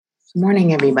Good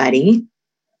morning, everybody.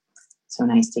 So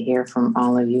nice to hear from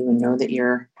all of you and know that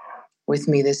you're with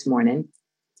me this morning.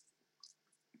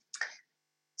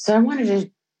 So I wanted to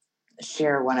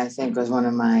share what I think was one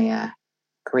of my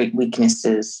great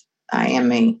weaknesses. I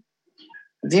am a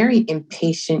very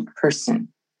impatient person.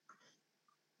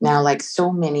 Now, like so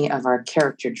many of our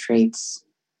character traits,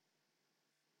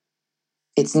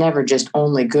 it's never just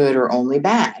only good or only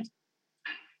bad.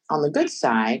 On the good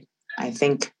side, I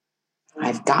think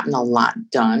I've gotten a lot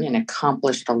done and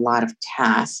accomplished a lot of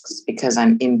tasks because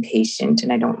I'm impatient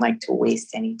and I don't like to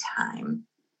waste any time.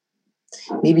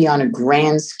 Maybe on a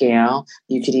grand scale,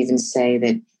 you could even say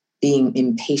that being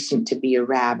impatient to be a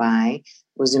rabbi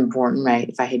was important, right?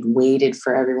 If I had waited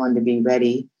for everyone to be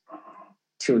ready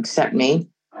to accept me,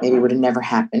 maybe it would have never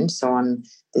happened. So on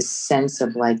this sense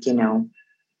of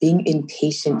being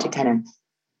impatient to kind of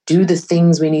do the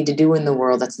things we need to do in the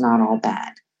world, that's not all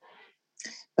bad.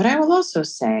 But I will also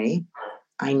say,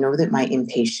 I know that my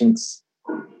impatience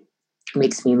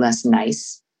makes me less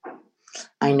nice.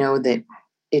 I know that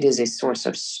it is a source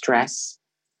of stress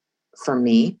for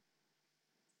me,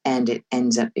 and it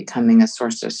ends up becoming a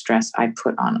source of stress I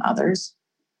put on others.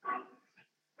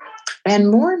 And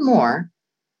more,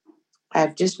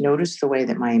 I've just noticed the way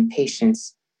that my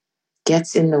impatience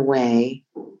gets in the way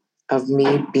of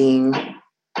me being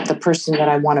the person that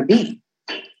I want to be.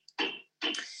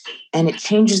 And it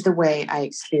changes the way I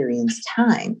experience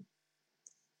time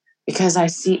because I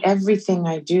see everything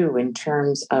I do in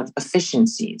terms of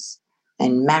efficiencies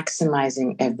and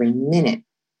maximizing every minute.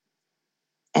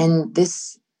 And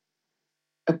this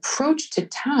approach to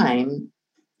time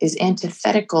is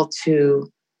antithetical to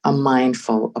a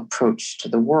mindful approach to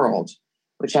the world,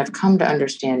 which I've come to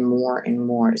understand more and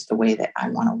more is the way that I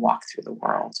want to walk through the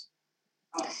world.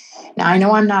 Now, I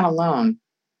know I'm not alone.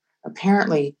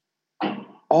 Apparently,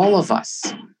 all of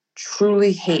us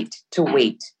truly hate to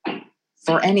wait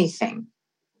for anything.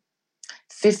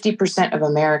 50% of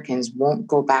Americans won't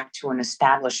go back to an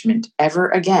establishment ever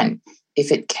again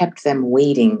if it kept them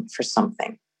waiting for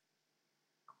something.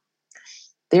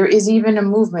 There is even a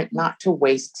movement not to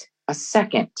waste a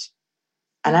second.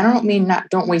 And I don't mean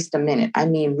don't waste a minute. I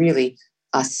mean really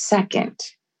a second.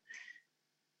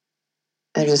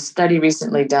 There's a study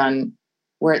recently done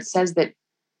where it says that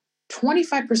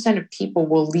 25% of people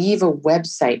will leave a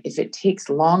website if it takes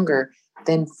longer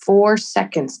than 4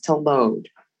 seconds to load.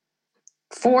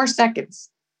 4 seconds.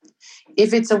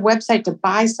 If it's a website to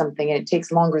buy something and it takes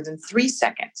longer than 3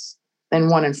 seconds, then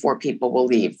 1 in 4 people will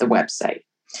leave the website.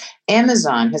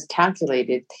 Amazon has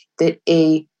calculated that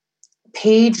a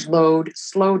page load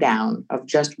slowdown of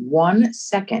just 1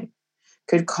 second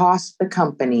could cost the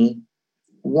company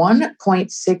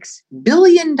 $1.6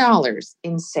 billion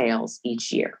in sales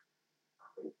each year.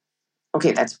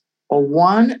 Okay, that's a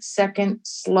 1 second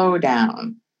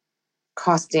slowdown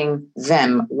costing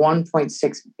them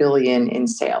 $1.6 billion in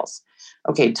sales.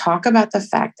 Okay, talk about the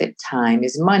fact that time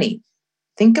is money.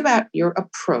 Think about your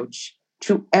approach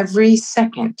to every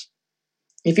second.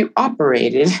 If you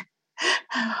operated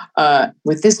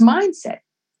with this mindset,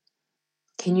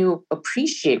 can you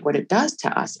appreciate what it does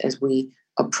to us as we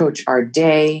approach our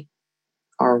day,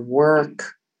 our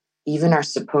work, even our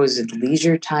supposed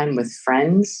leisure time with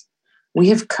friends? We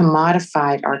have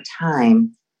commodified our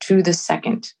time to the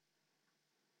second.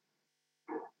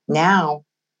 Now,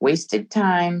 wasted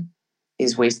time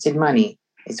is wasted money.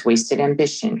 It's wasted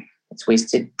ambition. It's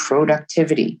wasted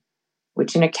productivity,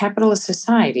 which in a capitalist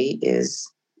society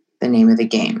is the name of the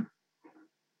game.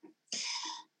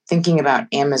 Thinking about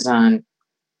Amazon,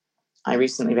 I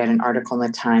recently read an article in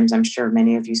the Times, I'm sure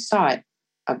many of you saw it,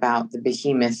 about the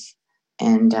behemoth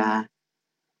and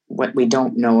what we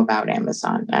don't know about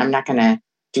Amazon. I'm not going to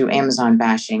do Amazon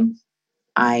bashing.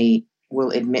 I will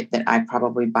admit that I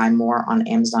probably buy more on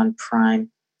Amazon Prime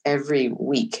every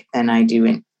week than I do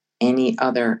in any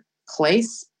other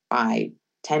place by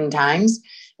 10 times.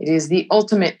 It is the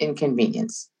ultimate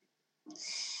inconvenience.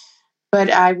 But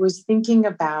I was thinking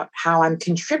about how I'm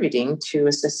contributing to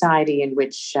a society in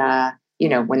which,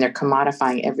 when they're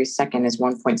commodifying every second as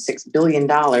 $1.6 billion,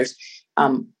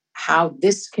 how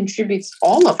this contributes,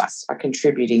 all of us are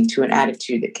contributing to an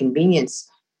attitude that convenience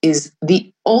is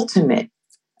the ultimate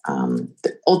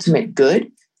good,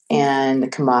 and the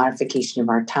commodification of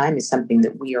our time is something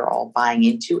that we are all buying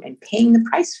into and paying the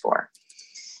price for.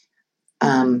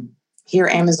 Here,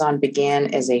 Amazon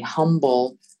began as a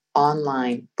humble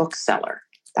online bookseller.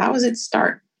 That was its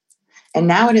start. And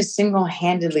now it has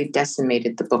single-handedly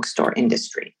decimated the bookstore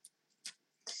industry.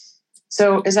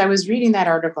 So as I was reading that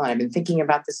article, and I've been thinking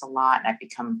about this a lot, and I've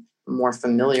become more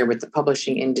familiar with the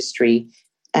publishing industry,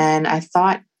 and I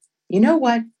thought, you know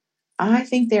what? I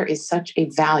think there is such a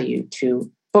value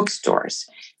to bookstores,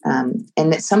 and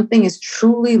that something is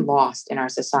truly lost in our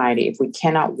society if we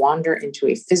cannot wander into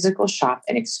a physical shop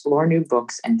and explore new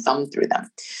books and thumb through them.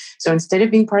 So instead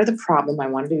of being part of the problem, I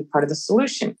wanted to be part of the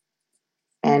solution.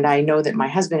 And I know that my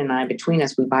husband and I, between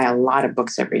us, we buy a lot of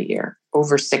books every year,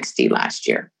 over 60 last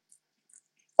year,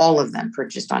 all of them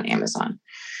purchased on Amazon.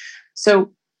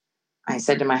 So I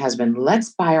said to my husband, let's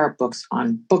buy our books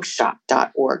on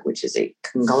bookshop.org, which is a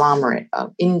conglomerate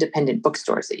of independent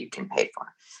bookstores that you can pay for,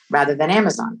 rather than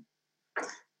Amazon.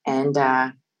 And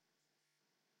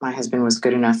my husband was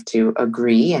good enough to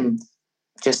agree. And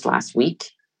just last week,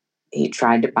 he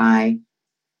tried to buy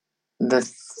the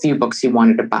few books he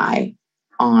wanted to buy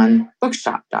on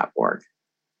bookshop.org.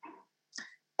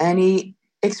 And he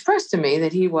expressed to me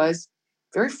that he was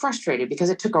very frustrated because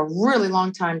it took a really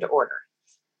long time to order.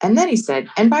 And then he said,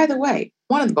 and by the way,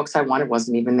 one of the books I wanted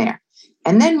wasn't even there.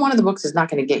 And then one of the books is not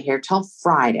going to get here till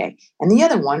Friday. And the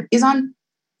other one is on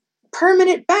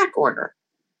permanent back order.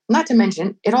 Not to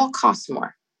mention, it all costs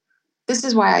more. This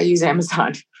is why I use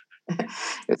Amazon.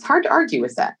 It's hard to argue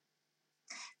with that.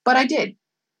 But I did,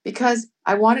 because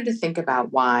I wanted to think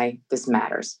about why this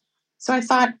matters. So I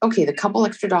thought, okay, the couple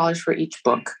extra dollars for each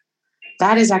book,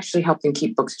 that is actually helping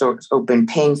keep bookstores open,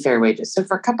 paying fair wages. So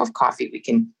for a cup of coffee,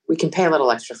 we can pay a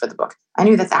little extra for the book. I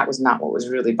knew that that was not what was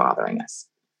really bothering us.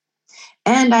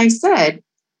 And I said,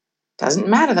 doesn't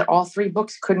matter that all three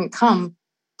books couldn't come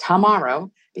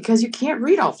tomorrow, because you can't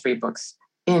read all three books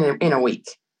in a week.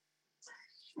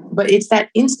 But it's that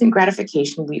instant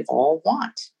gratification we all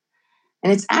want.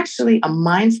 And it's actually a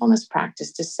mindfulness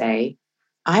practice to say,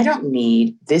 I don't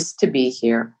need this to be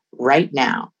here right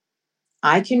now.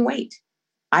 I can wait.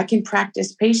 I can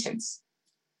practice patience,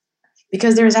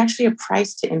 because there is actually a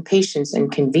price to impatience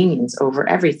and convenience over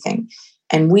everything.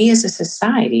 And we as a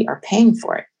society are paying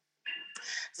for it.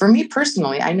 For me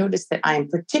personally, I noticed that I am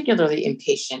particularly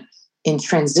impatient in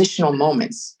transitional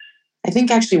moments. I think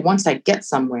actually once I get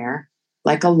somewhere,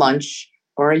 like a lunch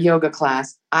or a yoga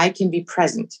class, I can be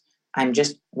present. I'm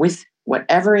just with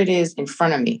whatever it is in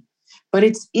front of me. But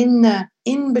it's in the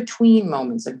in-between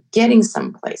moments of getting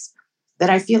someplace that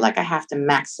I feel like I have to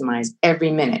maximize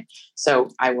every minute. So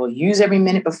I will use every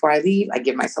minute before I leave. I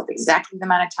give myself exactly the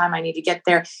amount of time I need to get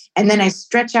there. And then I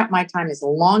stretch out my time as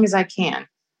long as I can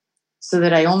so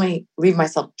that I only leave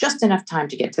myself just enough time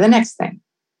to get to the next thing.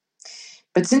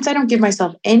 But since I don't give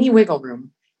myself any wiggle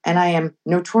room, and I am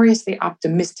notoriously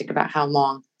optimistic about how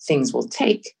long things will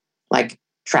take, like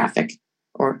traffic,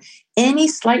 or any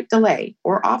slight delay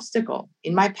or obstacle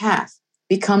in my path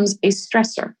becomes a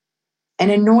stressor,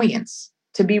 an annoyance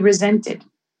to be resented.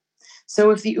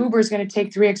 So if the Uber is going to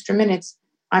take 3 extra minutes,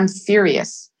 I'm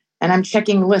furious and I'm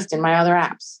checking Lyft and my other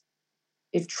apps.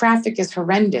 If traffic is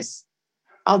horrendous,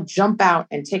 I'll jump out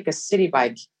and take a city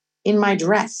bike in my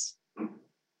dress.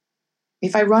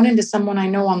 If I run into someone I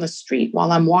know on the street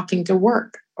while I'm walking to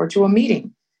work or to a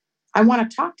meeting, I want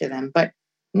to talk to them, but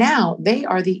now they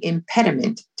are the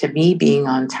impediment to me being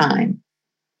on time.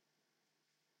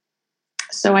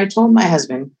 So I told my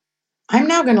husband, I'm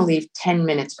now going to leave 10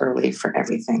 minutes early for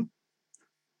everything.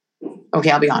 Okay,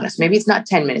 I'll be honest. Maybe it's not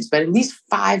 10 minutes, but at least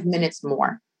 5 minutes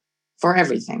more for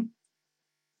everything.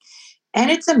 And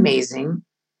it's amazing,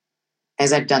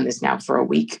 as I've done this now for a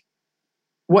week,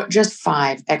 what just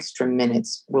 5 extra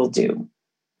minutes will do.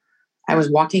 I was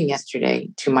walking yesterday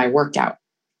to my workout,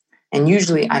 and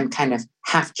usually I'm kind of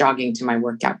half jogging to my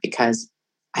workout because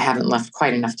I haven't left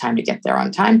quite enough time to get there on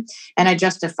time. And I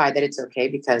justify that it's okay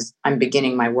because I'm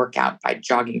beginning my workout by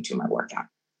jogging to my workout.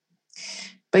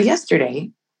 But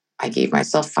yesterday, I gave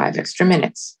myself 5 extra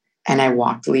minutes and I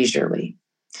walked leisurely.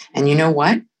 And you know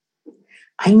what?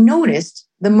 I noticed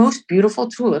the most beautiful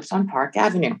tulips on Park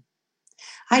Avenue.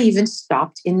 I even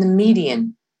stopped in the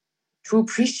median to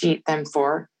appreciate them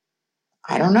for,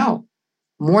 I don't know,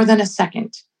 more than a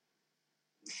second.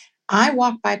 I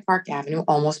walk by Park Avenue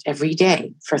almost every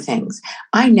day for things.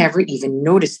 I never even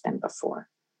noticed them before.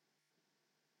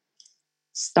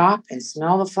 Stop and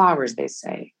smell the flowers, they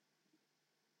say.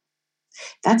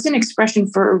 That's an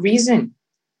expression for a reason.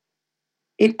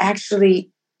 It actually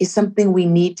is something we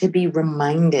need to be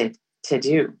reminded to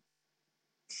do.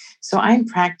 So I'm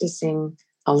practicing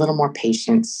a little more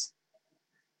patience,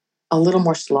 a little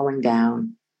more slowing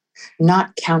down,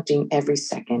 not counting every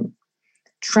second,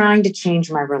 trying to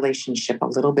change my relationship a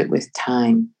little bit with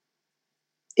time.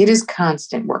 It is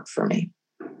constant work for me.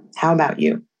 How about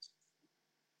you?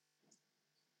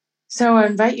 So I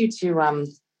invite you to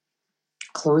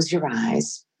close your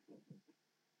eyes,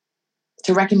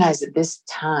 to recognize that this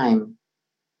time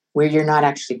where you're not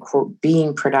actually, quote,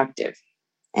 being productive,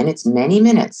 and it's many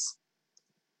minutes,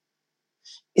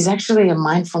 is actually a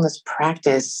mindfulness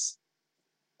practice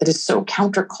that is so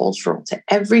countercultural to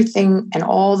everything and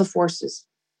all the forces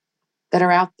that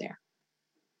are out there.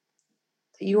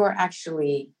 That you are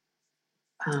actually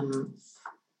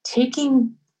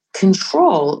taking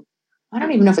control. I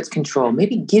don't even know if it's control,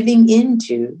 maybe giving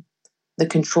into the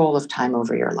control of time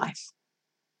over your life.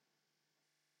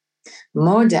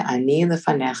 Moda ani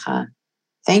lefanecha.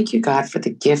 Thank you, God, for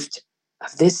the gift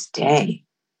of this day.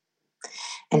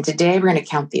 And today we're going to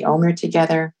count the Omer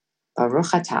together. Baruch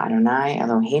atah Adonai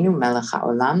Eloheinu melech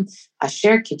haolam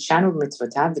asher kitshanu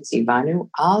b'mitzvotav v'tzivanu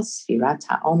al sfirat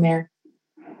haomer.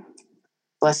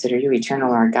 Blessed are you,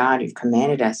 eternal our God, you've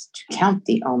commanded us to count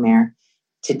the Omer.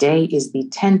 Today is the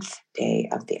 10th day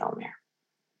of the Omer.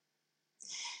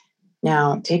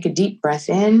 Now take a deep breath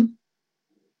in.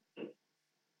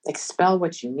 Expel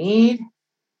what you need.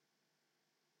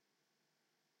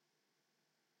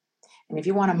 And if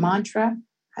you want a mantra,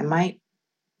 I might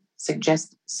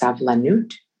suggest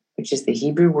sablanut, which is the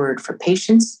Hebrew word for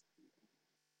patience.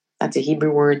 That's a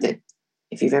Hebrew word that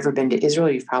if you've ever been to Israel,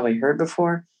 you've probably heard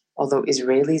before, although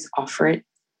Israelis offer it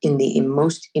in the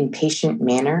most impatient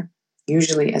manner,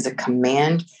 usually as a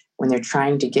command when they're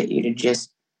trying to get you to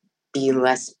just be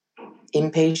less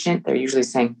impatient. They're usually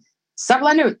saying,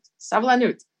 sablanut,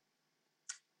 sablanut,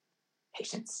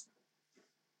 patience.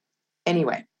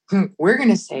 Anyway, we're going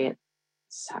to say it,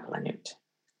 sablanut,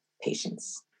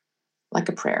 patience, like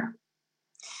a prayer.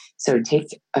 So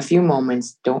take a few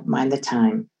moments, don't mind the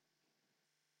time.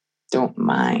 Don't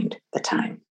mind the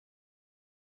time.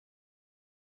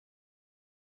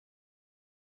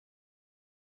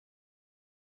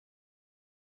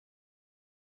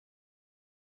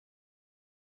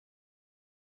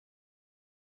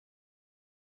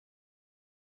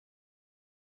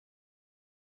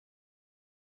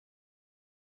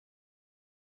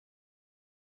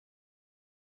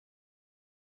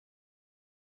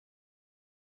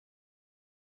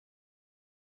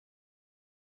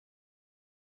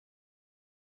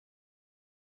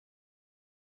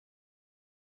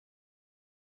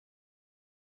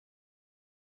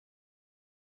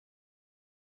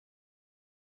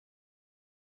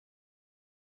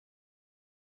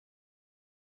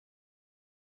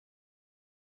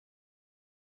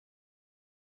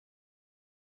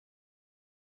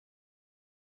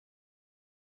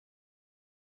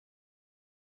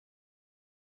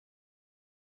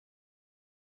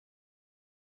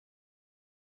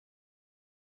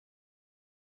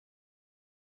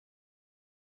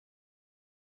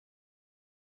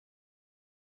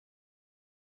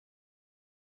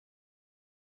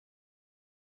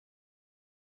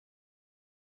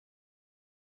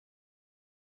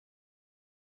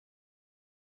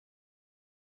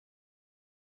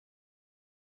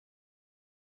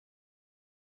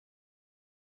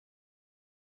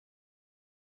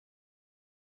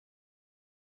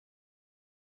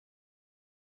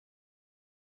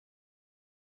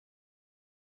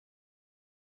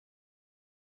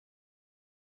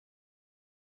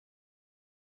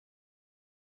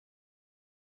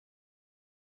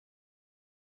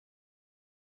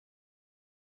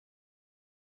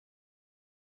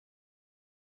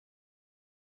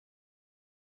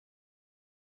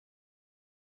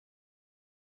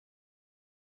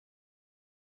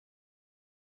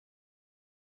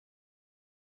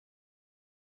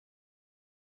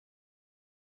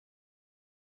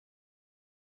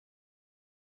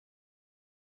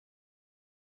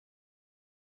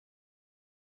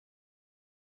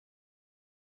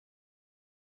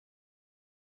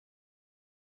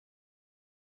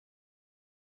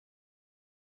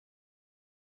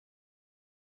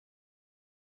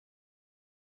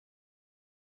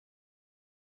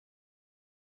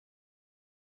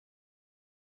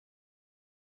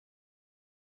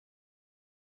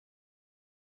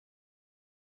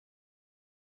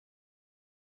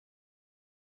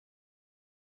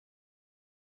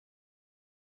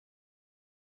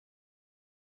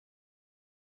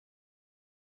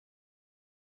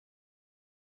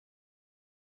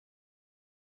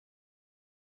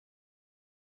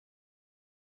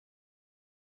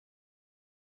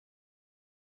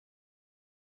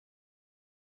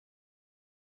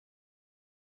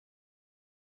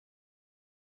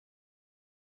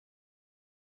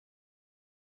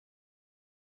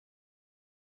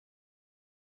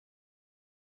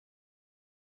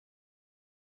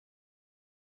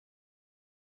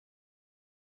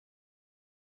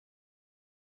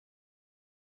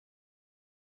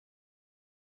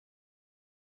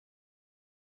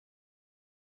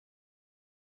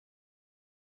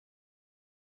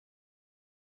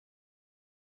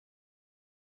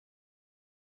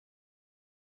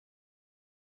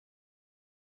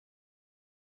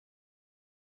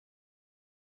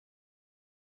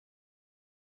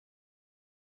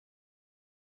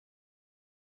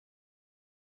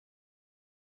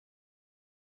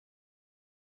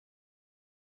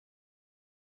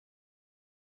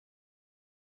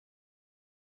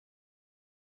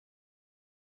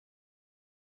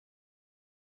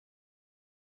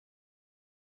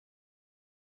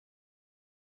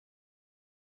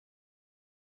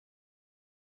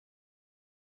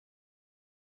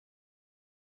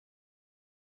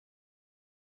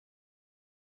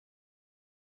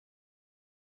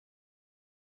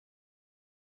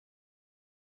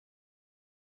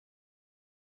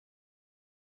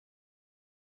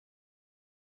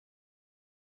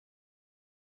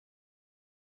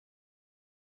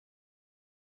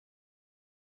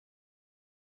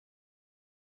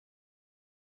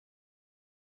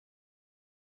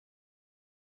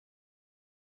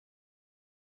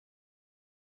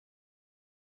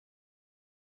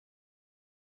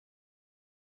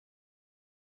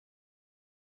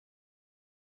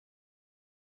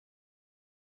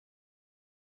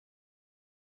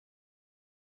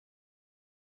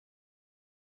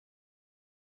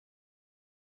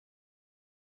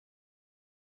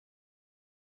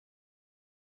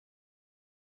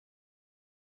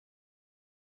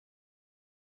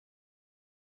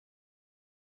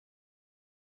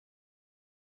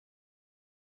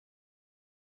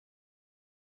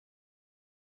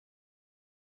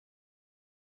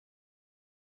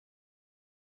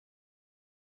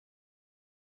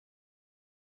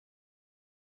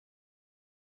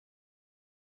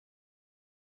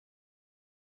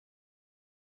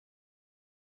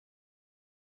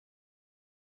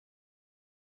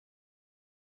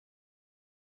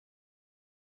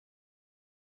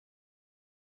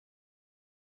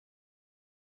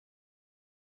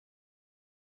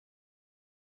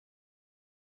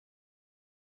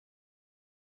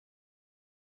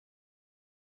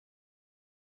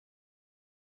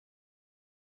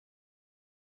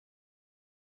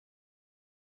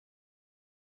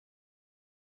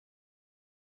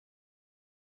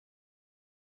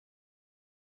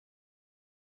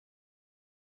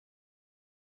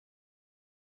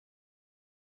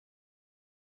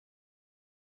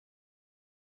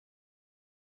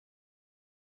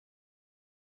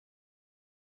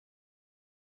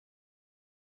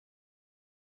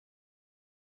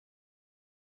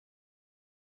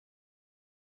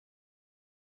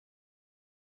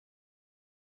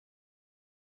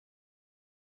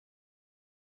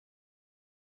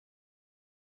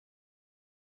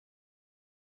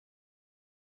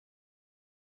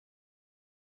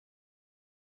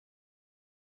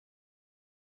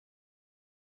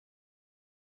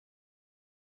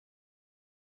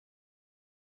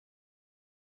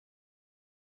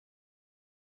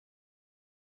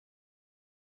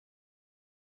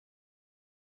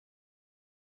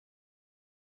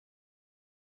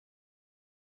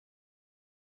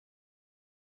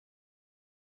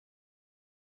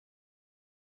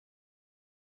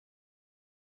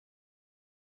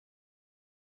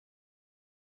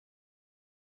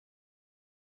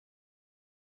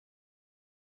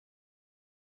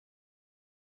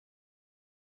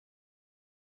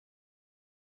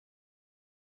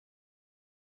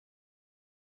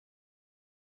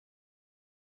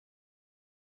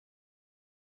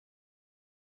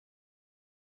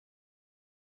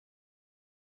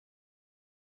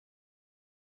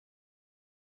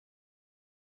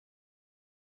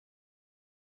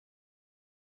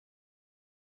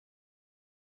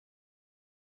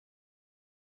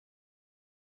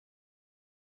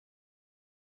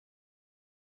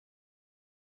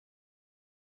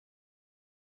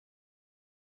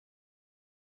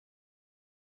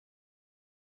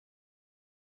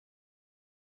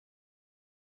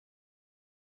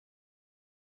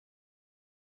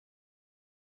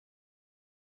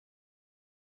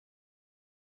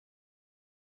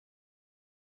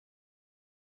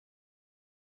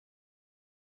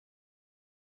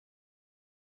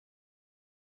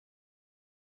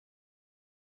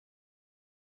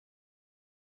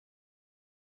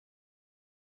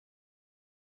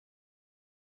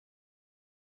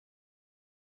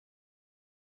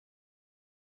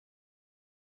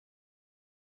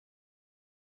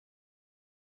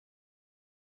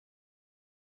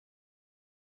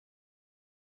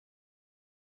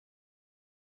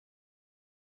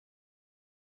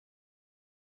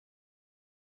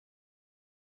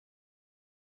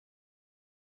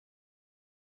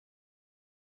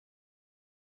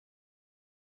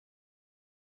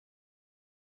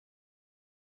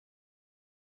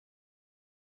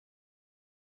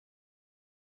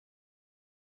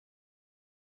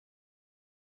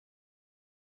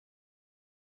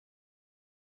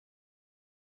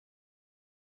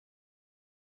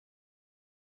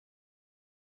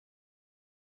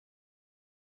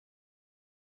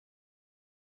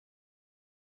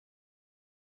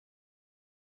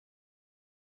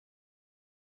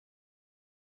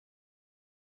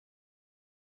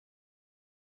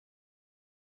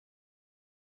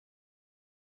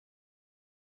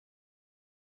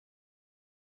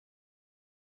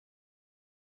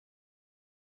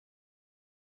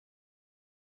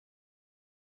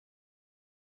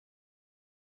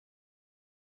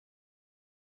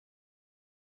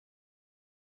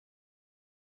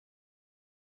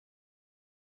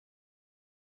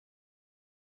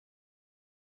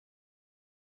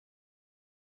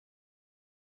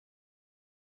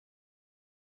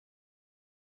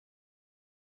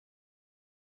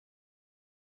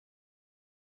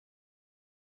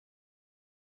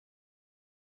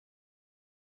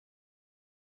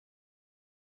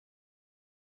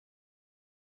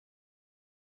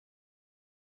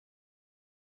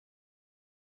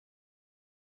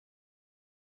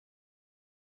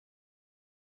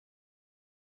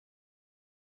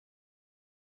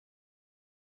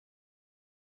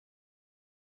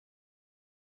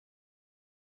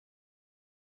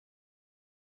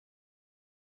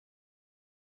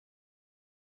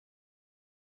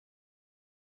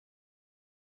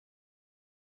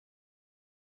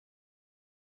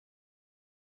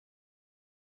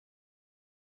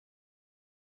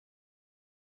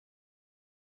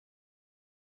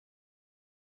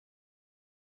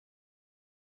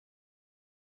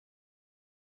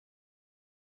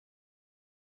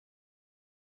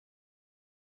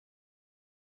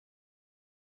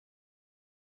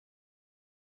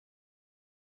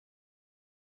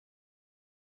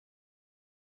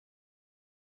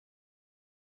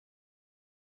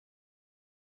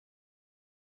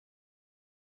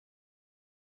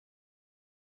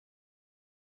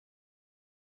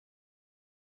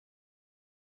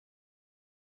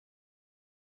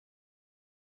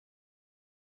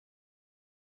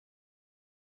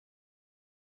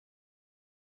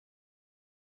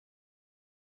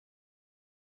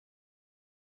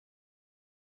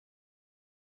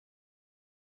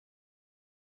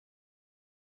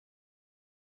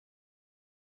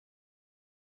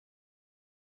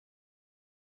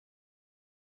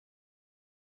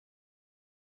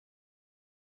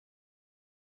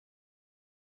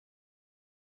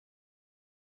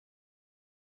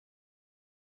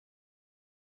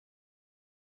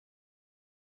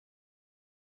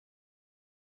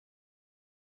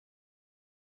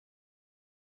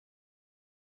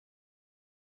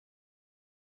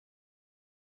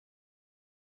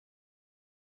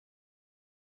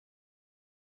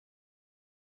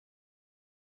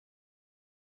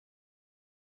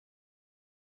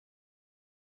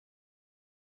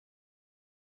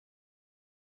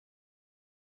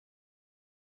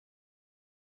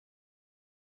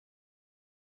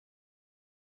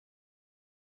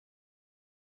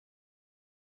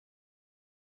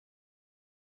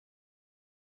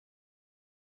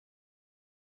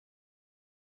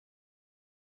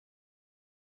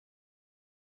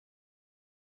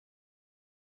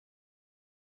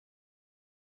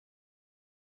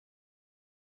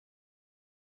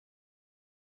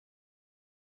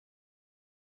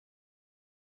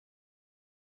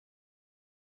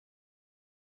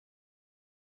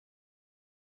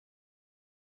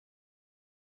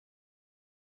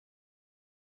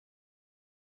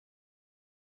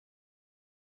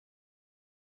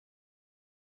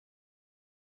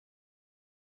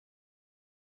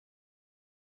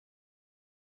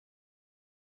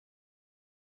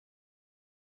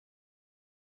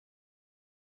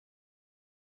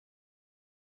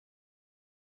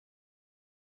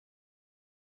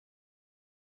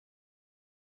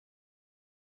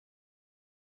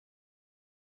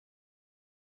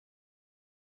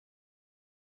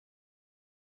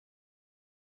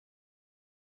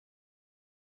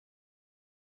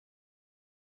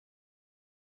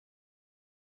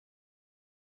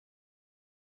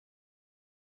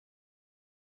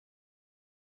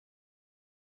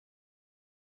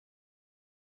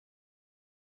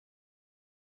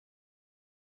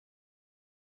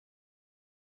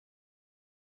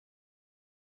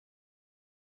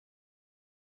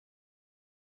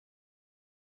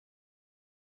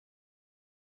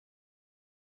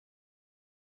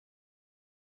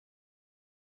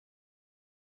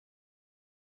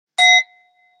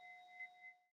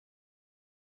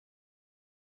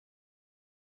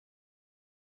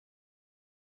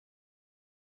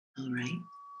 All right.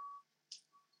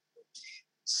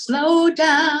 Slow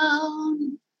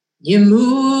down. You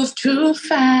move too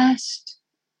fast.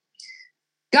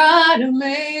 Gotta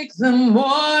make the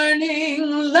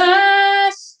morning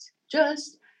last.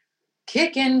 Just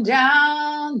kicking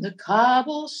down the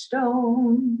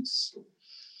cobblestones.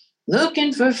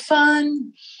 Looking for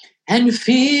fun and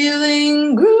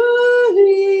feeling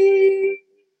groovy.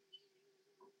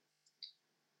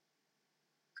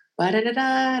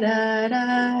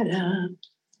 Ba-da-da-da-da-da-da.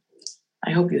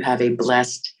 I hope you have a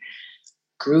blessed,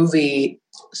 groovy,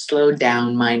 slowed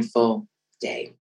down, mindful day.